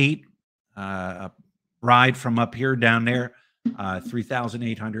 3.8 ride from up here down there,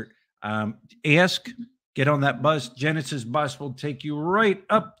 3,800. Ask, get on that bus. Genesis bus will take you right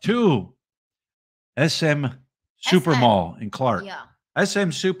up to SM Super Mall in Clark. Yeah. SM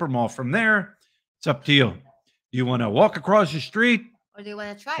Super Mall. From there, it's up to you. Do you want to walk across the street? Or do you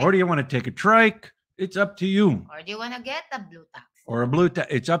want to trike? Or do you want to take a trike? It's up to you. Or do you want to get a blue taxi? Or a blue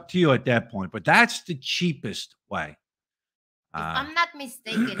taxi. It's up to you at that point. But that's the cheapest way. If I'm not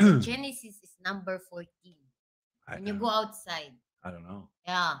mistaken, Genesis is number 14. When you go outside. I don't know.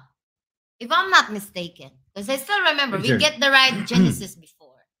 Yeah. If I'm not mistaken. Because I still remember, we get the ride Genesis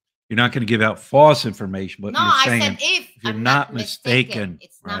before. You're not going to give out false information. But no, you're saying, I said if you're I'm not mistaken,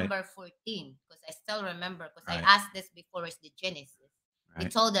 it's number 14. I still remember because right. I asked this before. It's the Genesis. Right. He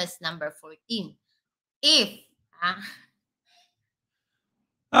told us number 14. If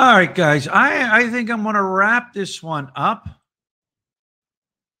all right, guys, I think I'm going to wrap this one up.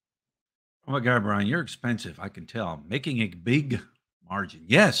 Oh my God, Brian, you're expensive. I can tell. I'm making a big margin.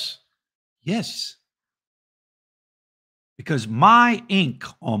 Yes, because my ink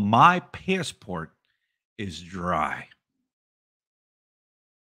on my passport is dry.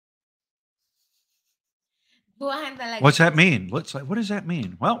 What's that mean? What does that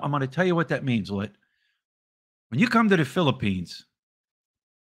mean? Well, I'm going to tell you what that means, Lit. When you come to the Philippines,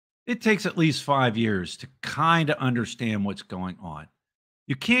 it takes at least 5 years to kind of understand what's going on.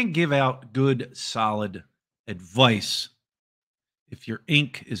 You can't give out good, solid advice if your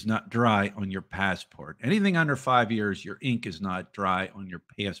ink is not dry on your passport. Anything under 5 years, your ink is not dry on your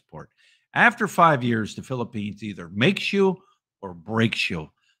passport. After 5 years, the Philippines either makes you or breaks you.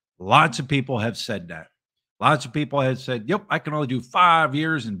 Lots of people have said that. Lots of people have said, yep, I can only do 5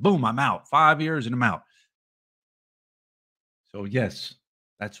 years and boom, I'm out. 5 years and I'm out. So yes,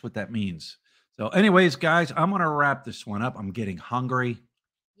 that's what that means. So anyways, guys, I'm going to wrap this one up. I'm getting hungry.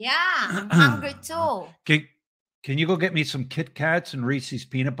 Yeah, I'm hungry too. Can you go get me some Kit Kats and Reese's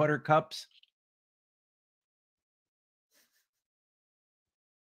peanut butter cups?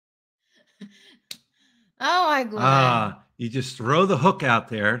 Oh my goodness. You just throw the hook out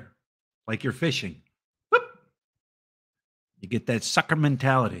there like you're fishing. You get that sucker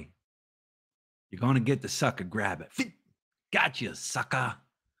mentality. You're going to get the sucker, grab it. Gotcha, sucker.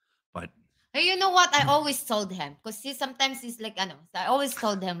 But hey, you know what? I always told him, because sometimes he's like, I always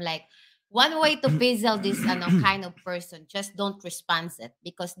told him, like, one way to fizzle this kind of person, just don't respond it,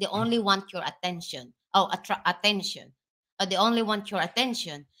 because they only want your attention. Attention. Or they only want your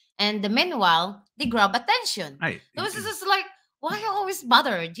attention. And meanwhile, they grab attention. Right. So it's just like, why you always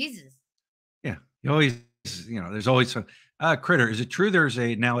bother, Jesus? Yeah. You always, there's always some. Critter, is it true there's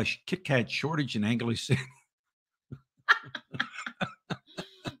now a Kit Kat shortage in Angeles City?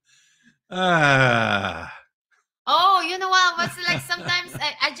 Oh, you know what? What's like sometimes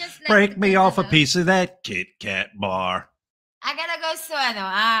I just like Break me depends off on a piece of that Kit Kat bar. I gotta go to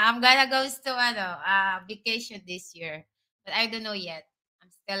I'm gonna go to vacation this year, but I don't know yet. I'm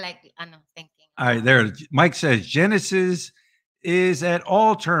still like thinking All right, about. there. Mike says Genesis is at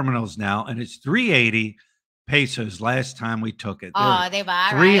all terminals now, and it's 380 pesos last time we took it. There, Oh, they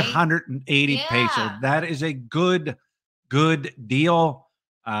buy right? 380 pesos. Yeah. That is a good deal.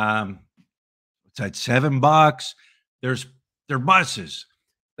 What's that? $7. There's their buses.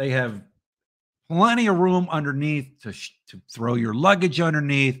 They have plenty of room underneath to throw your luggage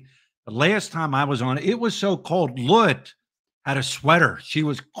underneath. The last time I was on it, it was so cold. Lut had a sweater. She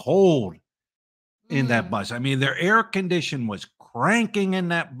was cold in that bus. I mean, their air condition was cranking in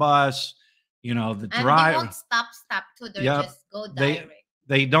that bus. You know, the And they driver. won't stop too. They Yep. just go They direct.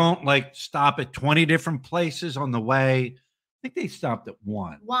 they don't like stop at 20 different places on the way. I think they stopped at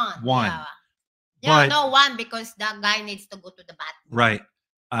one. One. One. Yeah. Yeah, But no one because that guy needs to go to the bathroom. right.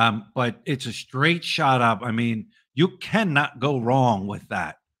 But it's a straight shot up. I mean, you cannot go wrong with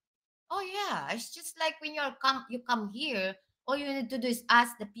that. Oh yeah, it's just like when you come here, all you need to do is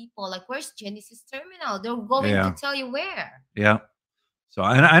ask the people like, "Where's Genesis Terminal?" They're going to Yeah. tell you where. Yeah. So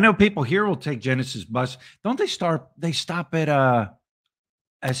I know people here will take Genesis bus. Don't they start? They stop at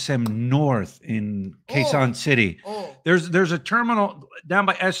SM North in Quezon City. Oh. There's a terminal down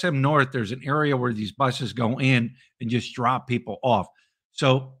by SM North. There's an area where these buses go in and just drop people off.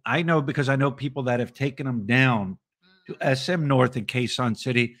 So I know because I know people that have taken them down to SM North in Quezon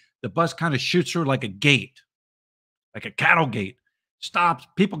City. The bus kind of shoots through like a gate, like a cattle gate, stops,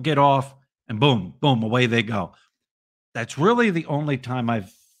 people get off, and boom, boom, away they go. That's really the only time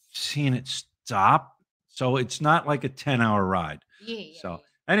I've seen it stop. So it's not like a 10-hour ride. Yeah. So,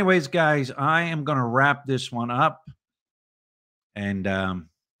 anyways, guys, I am going to wrap this one up. And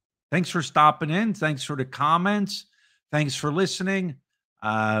thanks for stopping in. Thanks for the comments. Thanks for listening.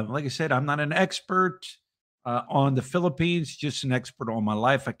 Like I said, I'm not an expert on the Philippines, just an expert on my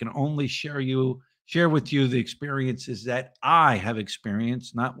life. I can only share with you the experiences that I have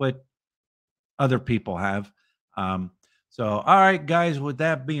experienced, not what other people have. So, all right, guys, with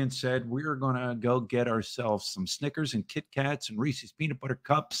that being said, we're going to go get ourselves some Snickers and Kit Kats and Reese's peanut butter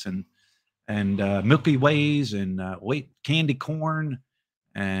cups and Milky Ways and candy corn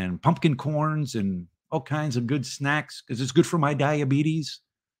and pumpkin corns and all kinds of good snacks because it's good for my diabetes.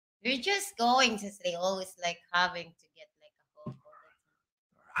 You're just going to say always like having to get like a Coke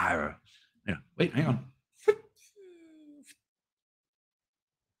all the time. Yeah. Wait, hang on.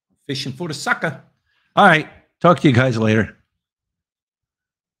 Fishing for the sucker. All right. Talk to you guys later.